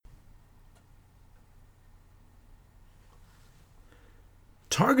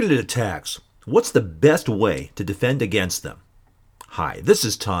Targeted attacks. What's the best way to defend against them? Hi, this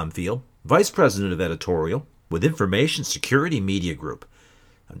is Tom Field, Vice President of Editorial with Information Security Media Group.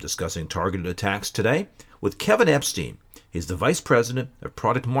 I'm discussing targeted attacks today with Kevin Epstein. He's the Vice President of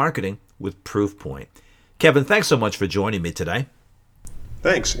Product Marketing with Proofpoint. Kevin, thanks so much for joining me today.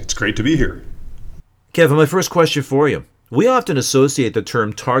 Thanks. It's great to be here. Kevin, my first question for you. We often associate the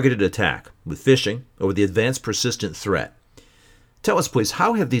term targeted attack with phishing or with the advanced persistent threat. Tell us, please,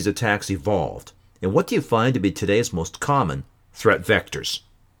 how have these attacks evolved, and what do you find to be today's most common threat vectors?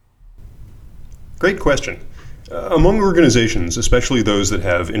 Great question. Among organizations, especially those that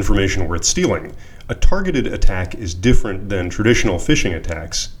have information worth stealing, a targeted attack is different than traditional phishing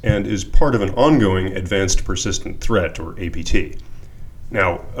attacks and is part of an ongoing advanced persistent threat, or APT.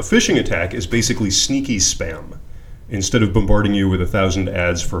 Now, a phishing attack is basically sneaky spam. Instead of bombarding you with 1,000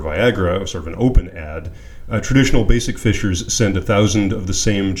 ads for Viagra, sort of an open ad, traditional basic phishers send 1,000 of the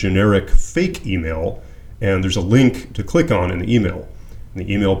same generic fake email, and there's a link to click on in the email. And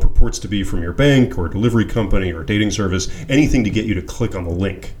the email purports to be from your bank or delivery company or dating service, anything to get you to click on the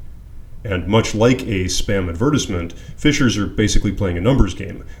link. And much like a spam advertisement, phishers are basically playing a numbers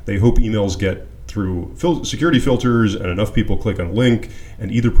game. They hope emails get through security filters and enough people click on a link and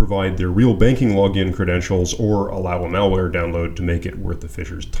either provide their real banking login credentials or allow a malware download to make it worth the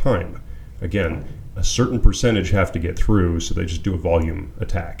phisher's time. Again, a certain percentage have to get through, so they just do a volume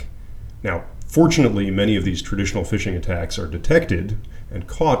attack. Now, fortunately, many of these traditional phishing attacks are detected and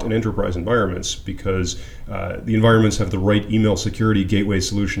caught in enterprise environments because the environments have the right email security gateway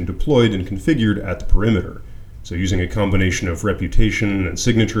solution deployed and configured at the perimeter. So using a combination of reputation and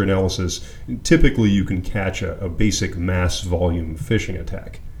signature analysis, typically you can catch a basic mass volume phishing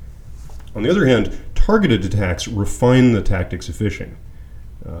attack. On the other hand, targeted attacks refine the tactics of phishing.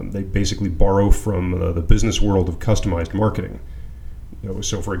 They basically borrow from the business world of customized marketing.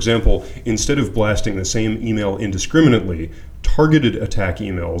 So for example, instead of blasting the same email indiscriminately, targeted attack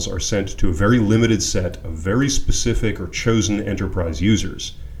emails are sent to a very limited set of very specific or chosen enterprise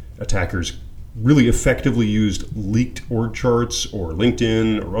users. Attackers really effectively used leaked org charts or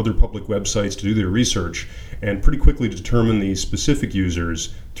LinkedIn or other public websites to do their research and pretty quickly determine the specific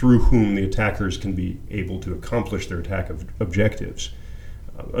users through whom the attackers can be able to accomplish their attack objectives.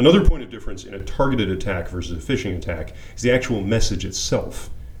 Another point of difference in a targeted attack versus a phishing attack is the actual message itself.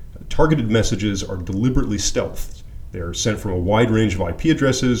 Targeted messages are deliberately stealthed. They're sent from a wide range of IP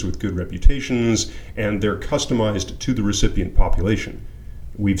addresses with good reputations, and they're customized to the recipient population.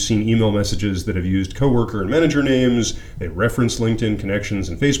 We've seen email messages that have used coworker and manager names, they reference LinkedIn connections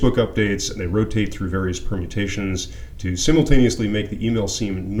and Facebook updates, and they rotate through various permutations to simultaneously make the email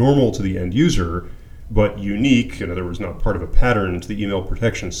seem normal to the end user, but unique, in other words, not part of a pattern, to the email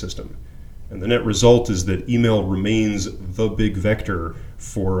protection system. And the net result is that email remains the big vector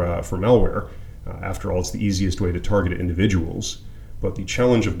for malware. After all, it's the easiest way to target individuals. But the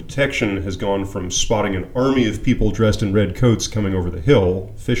challenge of detection has gone from spotting an army of people dressed in red coats coming over the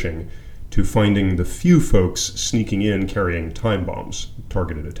hill, phishing, to finding the few folks sneaking in carrying time bombs,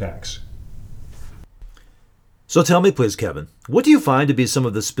 targeted attacks. So tell me, please, Kevin, what do you find to be some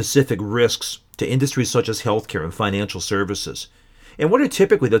of the specific risks to industries such as healthcare and financial services? And what are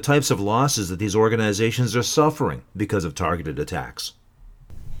typically the types of losses that these organizations are suffering because of targeted attacks?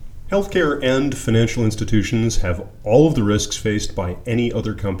 Healthcare and financial institutions have all of the risks faced by any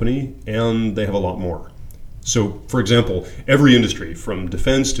other company, and they have a lot more. So, for example, every industry, from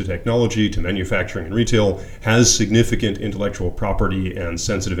defense to technology to manufacturing and retail, has significant intellectual property and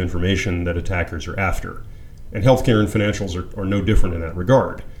sensitive information that attackers are after. And healthcare and financials are no different in that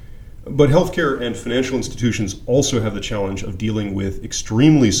regard. But healthcare and financial institutions also have the challenge of dealing with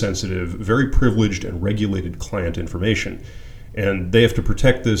extremely sensitive, very privileged and regulated client information. And they have to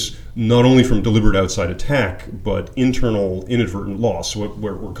protect this not only from deliberate outside attack, but internal inadvertent loss, what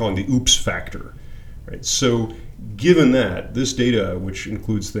we're calling the oops factor. Right? So given that, this data, which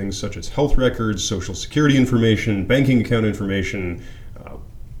includes things such as health records, social security information, banking account information,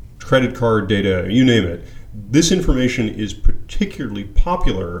 credit card data, you name it, this information is particularly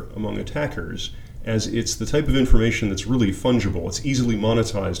popular among attackers as it's the type of information that's really fungible. It's easily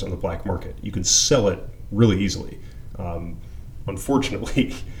monetized on the black market. You can sell it really easily,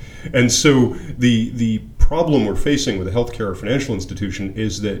 unfortunately. And so the problem we're facing with a healthcare or financial institution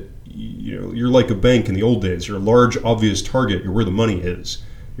is that you're like a bank in the old days. You're a large, obvious target. You're where the money is.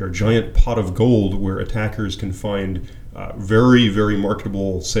 You're a giant pot of gold where attackers can find very, very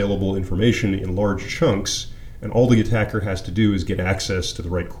marketable, saleable information in large chunks, and all the attacker has to do is get access to the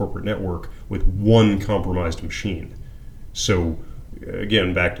right corporate network with one compromised machine. So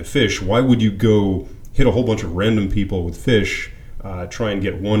again, back to phish, why would you go hit a whole bunch of random people with phish try and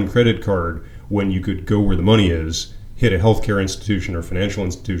get one credit card when you could go where the money is, hit a healthcare institution or financial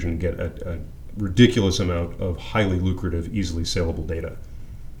institution, get a ridiculous amount of highly lucrative, easily saleable data.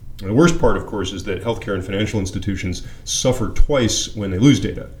 And the worst part, of course, is that healthcare and financial institutions suffer twice when they lose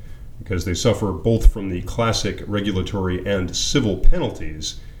data, because they suffer both from the classic regulatory and civil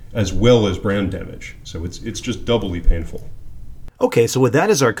penalties as well as brand damage. So it's just doubly painful. Okay, so with that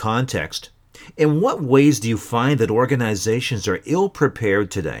as our context, in what ways do you find that organizations are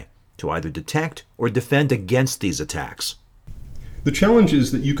ill-prepared today to either detect or defend against these attacks? The challenge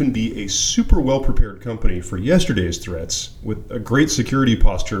is that you can be a super well-prepared company for yesterday's threats with a great security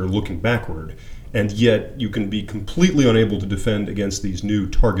posture looking backward, and yet you can be completely unable to defend against these new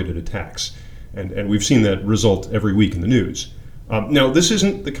targeted attacks. And we've seen that result every week in the news. Now, this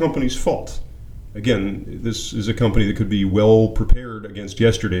isn't the company's fault. Again, this is a company that could be well prepared against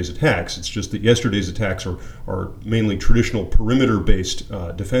yesterday's attacks. It's just that yesterday's attacks are mainly traditional perimeter-based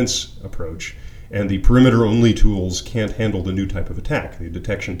defense approach, and the perimeter-only tools can't handle the new type of attack. The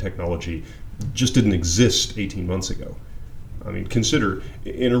detection technology just didn't exist 18 months ago. I mean, consider,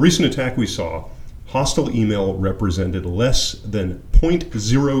 in a recent attack we saw, hostile email represented less than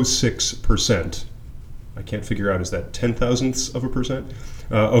 0.06%. I can't figure out, is that 10,000ths of a percent?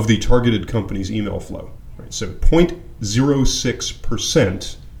 Of the targeted company's email flow. Right? So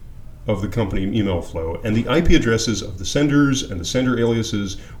 0.06% of the company email flow, and the IP addresses of the senders and the sender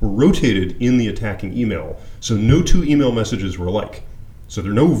aliases were rotated in the attacking email, so no two email messages were alike. So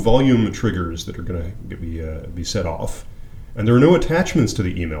there are no volume triggers that are going to be set off, and there are no attachments to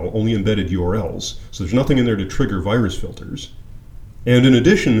the email, only embedded URLs, so there's nothing in there to trigger virus filters. And in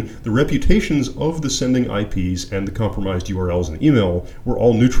addition, the reputations of the sending IPs and the compromised URLs in the email were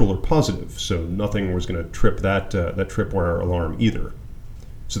all neutral or positive, so nothing was going to trip that tripwire alarm either.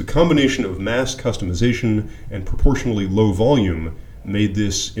 So the combination of mass customization and proportionally low volume made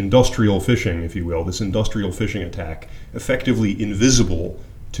this industrial phishing, if you will, this industrial phishing attack, effectively invisible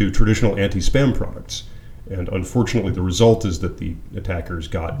to traditional anti-spam products. And unfortunately, the result is that the attackers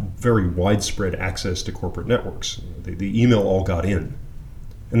got very widespread access to corporate networks. The email all got in.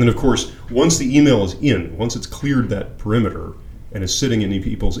 And then, of course, once the email is in, once it's cleared that perimeter and is sitting in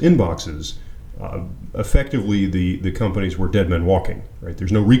people's inboxes, effectively the companies were dead men walking. Right?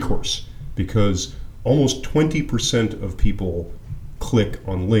 There's no recourse because almost 20% of people click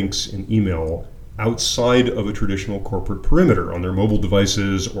on links in email outside of a traditional corporate perimeter on their mobile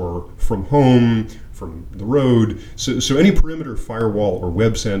devices or from home, from the road. So any perimeter firewall or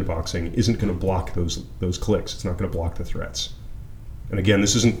web sandboxing isn't going to block those clicks. It's not going to block the threats. And again,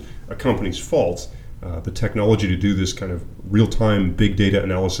 this isn't a company's fault. The technology to do this kind of real-time big data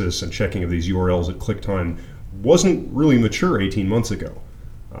analysis and checking of these URLs at click time wasn't really mature 18 months ago.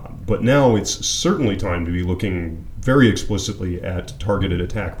 But now it's certainly time to be looking very explicitly at targeted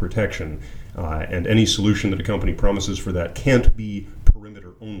attack protection. And any solution that a company promises for that can't be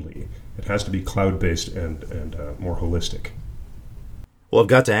perimeter only. It has to be cloud-based and more holistic. Well, I've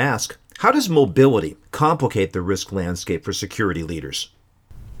got to ask, how does mobility complicate the risk landscape for security leaders?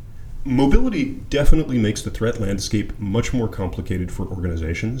 Mobility definitely makes the threat landscape much more complicated for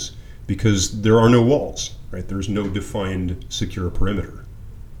organizations because there are no walls, right? There's no defined secure perimeter.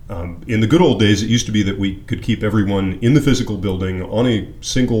 In the good old days, it used to be that we could keep everyone in the physical building on a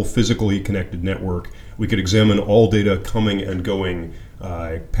single physically connected network. We could examine all data coming and going,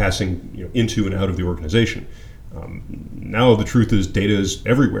 passing into and out of the organization. Now the truth is data is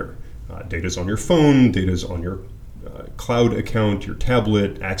everywhere. Data is on your phone, data is on your cloud account, your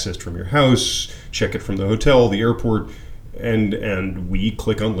tablet, accessed from your house, check it from the hotel, the airport, and we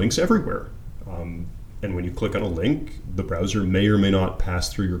click on links everywhere. And when you click on a link, the browser may or may not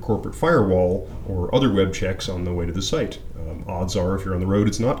pass through your corporate firewall or other web checks on the way to the site. Odds are, if you're on the road,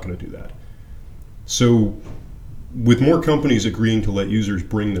 it's not going to do that. So with more companies agreeing to let users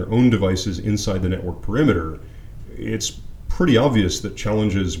bring their own devices inside the network perimeter, it's pretty obvious that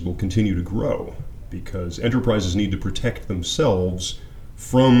challenges will continue to grow because enterprises need to protect themselves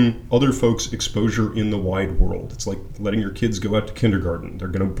from other folks' exposure in the wide world. It's like letting your kids go out to kindergarten. They're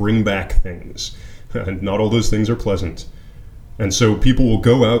going to bring back things. And not all those things are pleasant. And so people will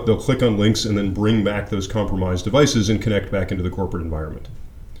go out, they'll click on links, and then bring back those compromised devices and connect back into the corporate environment.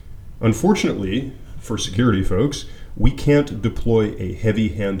 Unfortunately, for security folks, we can't deploy a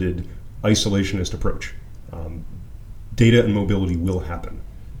heavy-handed isolationist approach. Data and mobility will happen.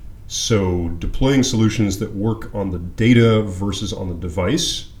 So deploying solutions that work on the data versus on the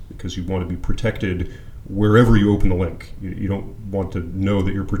device, because you want to be protected wherever you open the link. You don't want to know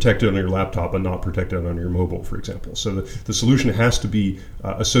that you're protected on your laptop and not protected on your mobile, for example. So the solution has to be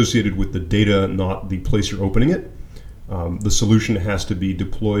associated with the data, not the place you're opening it. The solution has to be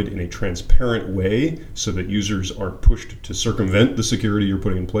deployed in a transparent way so that users aren't pushed to circumvent the security you're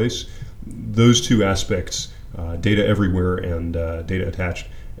putting in place. Those two aspects, data everywhere and data attached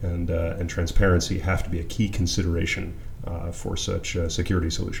and transparency, have to be a key consideration for such security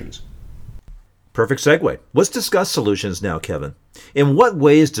solutions. Perfect segue. Let's discuss solutions now, Kevin. In what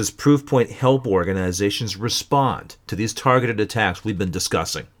ways does Proofpoint help organizations respond to these targeted attacks we've been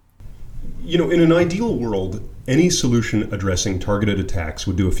discussing? In an ideal world, any solution addressing targeted attacks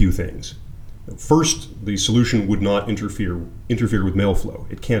would do a few things. First, the solution would not interfere with mail flow.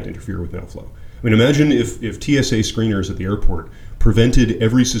 It can't interfere with mail flow. Imagine if TSA screeners at the airport prevented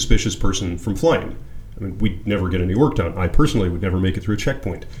every suspicious person from flying. We'd never get any work done. I personally would never make it through a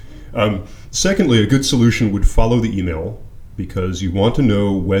checkpoint. Secondly, a good solution would follow the email, because you want to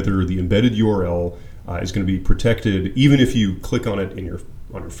know whether the embedded URL is going to be protected, even if you click on it on your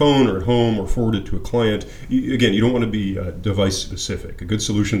phone or at home or forward it to a client. Again, you don't want to be device specific. A good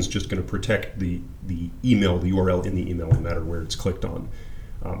solution is just going to protect the email, the URL in the email, no matter where it's clicked on.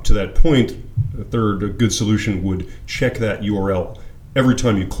 To that point, a good solution would check that URL every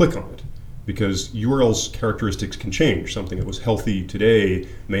time you click on it, because URL's characteristics can change. Something that was healthy today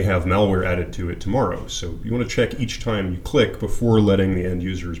may have malware added to it tomorrow. So you want to check each time you click before letting the end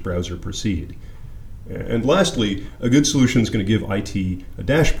user's browser proceed. And lastly, a good solution is going to give IT a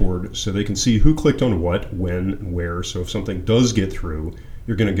dashboard so they can see who clicked on what, when, and where. So if something does get through,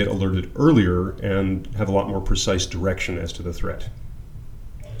 you're going to get alerted earlier and have a lot more precise direction as to the threat.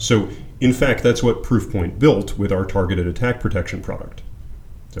 So in fact, that's what Proofpoint built with our targeted attack protection product.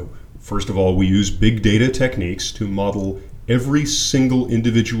 So first of all, we use big data techniques to model every single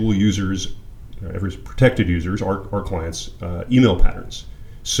individual user's, every protected user's, our clients' email patterns.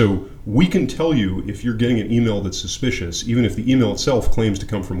 So we can tell you if you're getting an email that's suspicious, even if the email itself claims to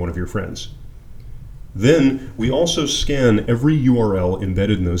come from one of your friends. Then we also scan every URL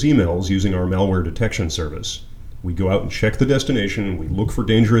embedded in those emails using our malware detection service. We go out and check the destination, we look for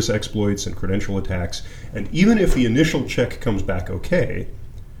dangerous exploits and credential attacks, and even if the initial check comes back okay,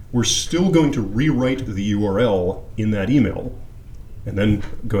 we're still going to rewrite the URL in that email and then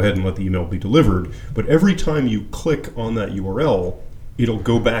go ahead and let the email be delivered. But every time you click on that URL, it'll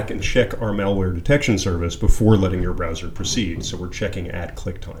go back and check our malware detection service before letting your browser proceed. So we're checking at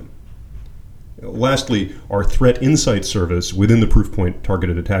click time. Lastly, our Threat Insight service within the Proofpoint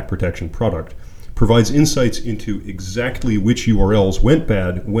Targeted Attack Protection product provides insights into exactly which URLs went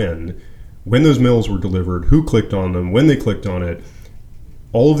bad when those mails were delivered, who clicked on them, when they clicked on it,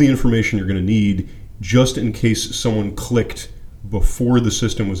 all of the information you're going to need just in case someone clicked before the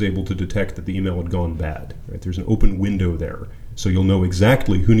system was able to detect that the email had gone bad. Right? There's an open window there, so you'll know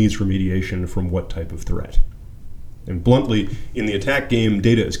exactly who needs remediation from what type of threat. And bluntly, in the attack game,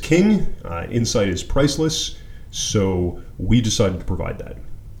 data is king, insight is priceless, so we decided to provide that.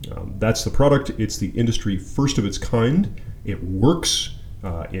 That's the product. It's the industry first of its kind. It works.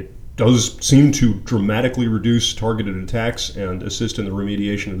 It does seem to dramatically reduce targeted attacks and assist in the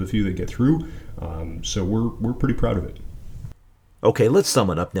remediation of the few that get through. So we're pretty proud of it. Okay, let's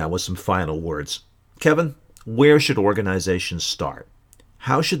sum it up now with some final words. Kevin, where should organizations start?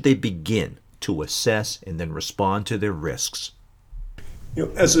 How should they begin to assess and then respond to their risks?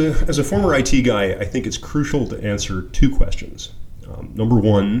 As a former IT guy, I think it's crucial to answer two questions. Number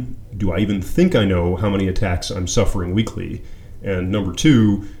one, do I even think I know how many attacks I'm suffering weekly? And number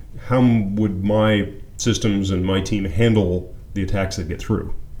two, how would my systems and my team handle the attacks that get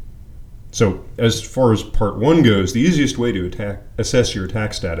through? So as far as part one goes, the easiest way to assess your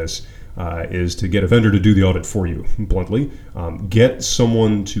attack status is to get a vendor to do the audit for you, bluntly. Get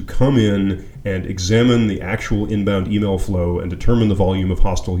someone to come in and examine the actual inbound email flow and determine the volume of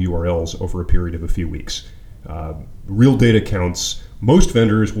hostile URLs over a period of a few weeks. Real data counts. Most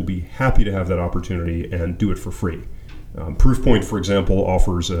vendors will be happy to have that opportunity and do it for free. Proofpoint, for example,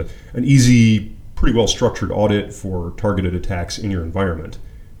 offers an easy, pretty well-structured audit for targeted attacks in your environment.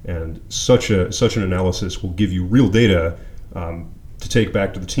 And such an analysis will give you real data to take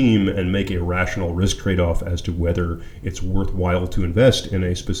back to the team and make a rational risk trade-off as to whether it's worthwhile to invest in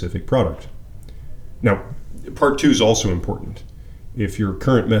a specific product. Now, part two is also important. If your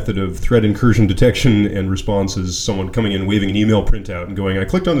current method of threat incursion detection and response is someone coming in waving an email printout and going, "I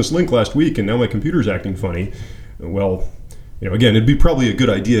clicked on this link last week and now my computer's acting funny," well, again, it'd be probably a good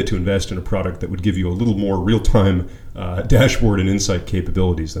idea to invest in a product that would give you a little more real-time dashboard and insight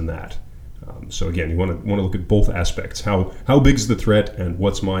capabilities than that. So again, you want to look at both aspects. How big is the threat and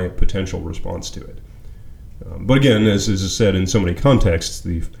what's my potential response to it? But again, as is said in so many contexts,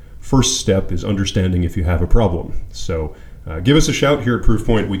 the first step is understanding if you have a problem. So give us a shout here at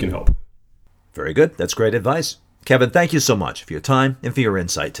Proofpoint. We can help. Very good. That's great advice. Kevin, thank you so much for your time and for your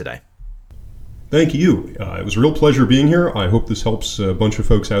insight today. Thank you. It was a real pleasure being here. I hope this helps a bunch of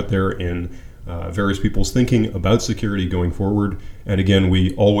folks out there in various people's thinking about security going forward. And again,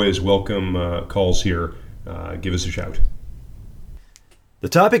 we always welcome calls here. Give us a shout. The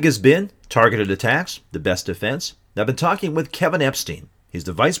topic has been targeted attacks, the best defense. I've been talking with Kevin Epstein. He's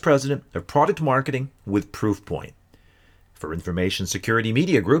the Vice President of Product Marketing with Proofpoint. For Information Security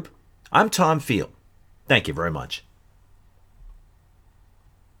Media Group, I'm Tom Field. Thank you very much.